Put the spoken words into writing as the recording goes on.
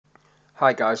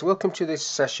Hi guys, welcome to this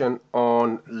session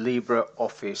on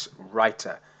LibreOffice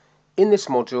Writer. In this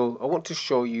module I want to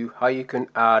show you how you can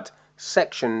add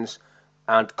sections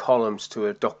and columns to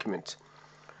a document.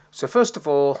 So first of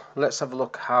all, let's have a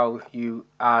look how you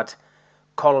add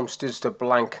columns to just a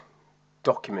blank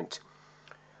document.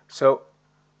 So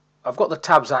I've got the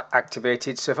tabs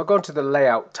activated, so if I go into the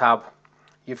layout tab,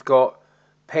 you've got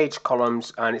page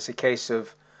columns, and it's a case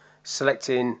of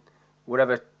selecting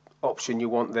whatever option you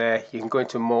want there. You can go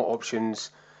into more options,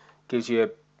 gives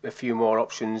you a few more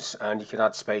options, and you can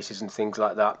add spaces and things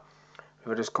like that.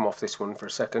 If I just come off this one for a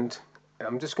second,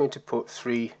 I'm just going to put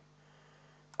 3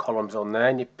 columns on there,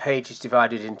 and your page is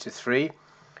divided into 3.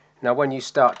 Now when you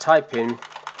start typing,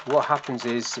 what happens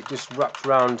is it just wraps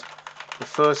around the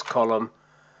first column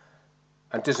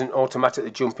and doesn't automatically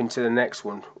jump into the next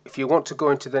one. If you want to go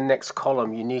into the next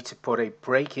column, you need to put a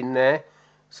break in there.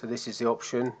 So this is the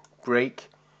option, break,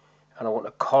 and I want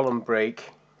a column break,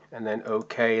 and then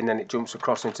OK, and then it jumps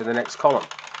across into the next column,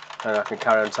 and I can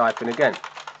carry on typing again.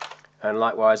 And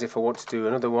likewise, if I want to do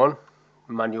another one,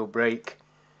 manual break,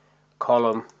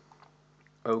 column,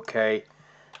 OK,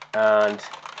 and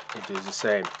it does the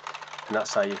same. And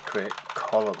that's how you create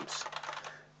columns.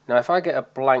 Now if I get a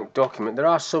blank document, there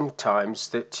are some times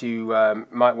that you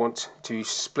might want to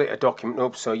split a document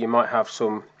up, so you might have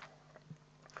some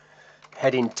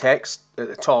heading text at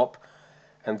the top,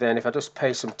 and then if I just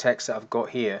paste some text that I've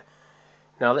got here.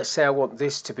 Now let's say I want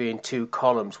this to be in 2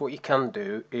 columns. What you can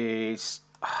do is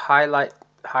highlight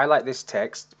this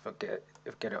text. If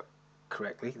I get it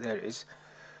correctly, there it is.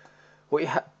 What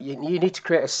you need to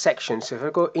create a section. So if I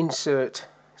go insert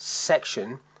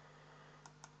section,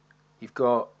 you've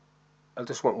got, I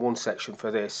just want one section for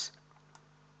this.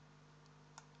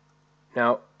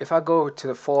 Now if I go to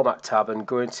the format tab and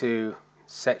go into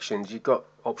sections, you've got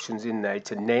options in there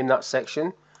to name that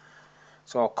section.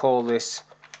 So I'll call this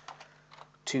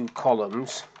 2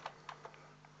 columns.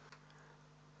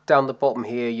 Down the bottom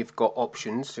here you've got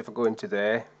options. If I go into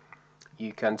there,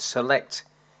 you can select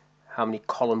how many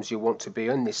columns you want to be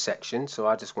in this section. So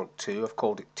I just want 2, I've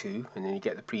called it 2, and then you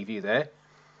get the preview there.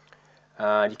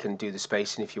 You can do the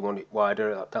spacing if you want it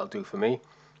wider, that'll do for me.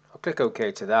 I'll click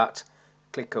OK to that,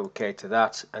 click OK to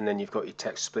that, and then you've got your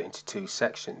text split into 2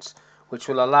 sections, which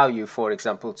will allow you, for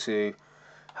example, to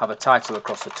have a title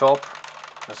across the top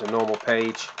as a normal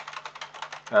page,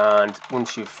 and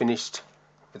once you've finished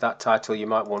with that title you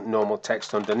might want normal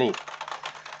text underneath.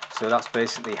 So that's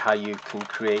basically how you can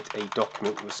create a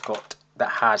document that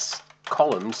has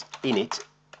columns in it,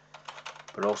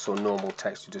 but also normal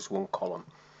text with just 1 column.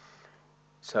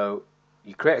 So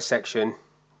you create a section,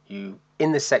 in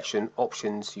the section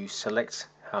options you select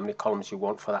how many columns you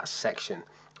want for that section,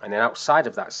 and then outside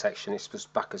of that section it's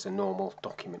just back as a normal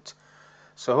document.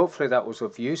 So hopefully that was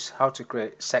of use, how to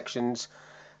create sections,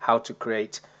 how to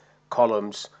create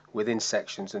columns within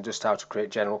sections, and just how to create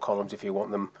general columns if you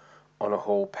want them on a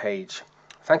whole page.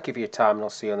 Thank you for your time, and I'll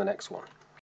see you on the next one.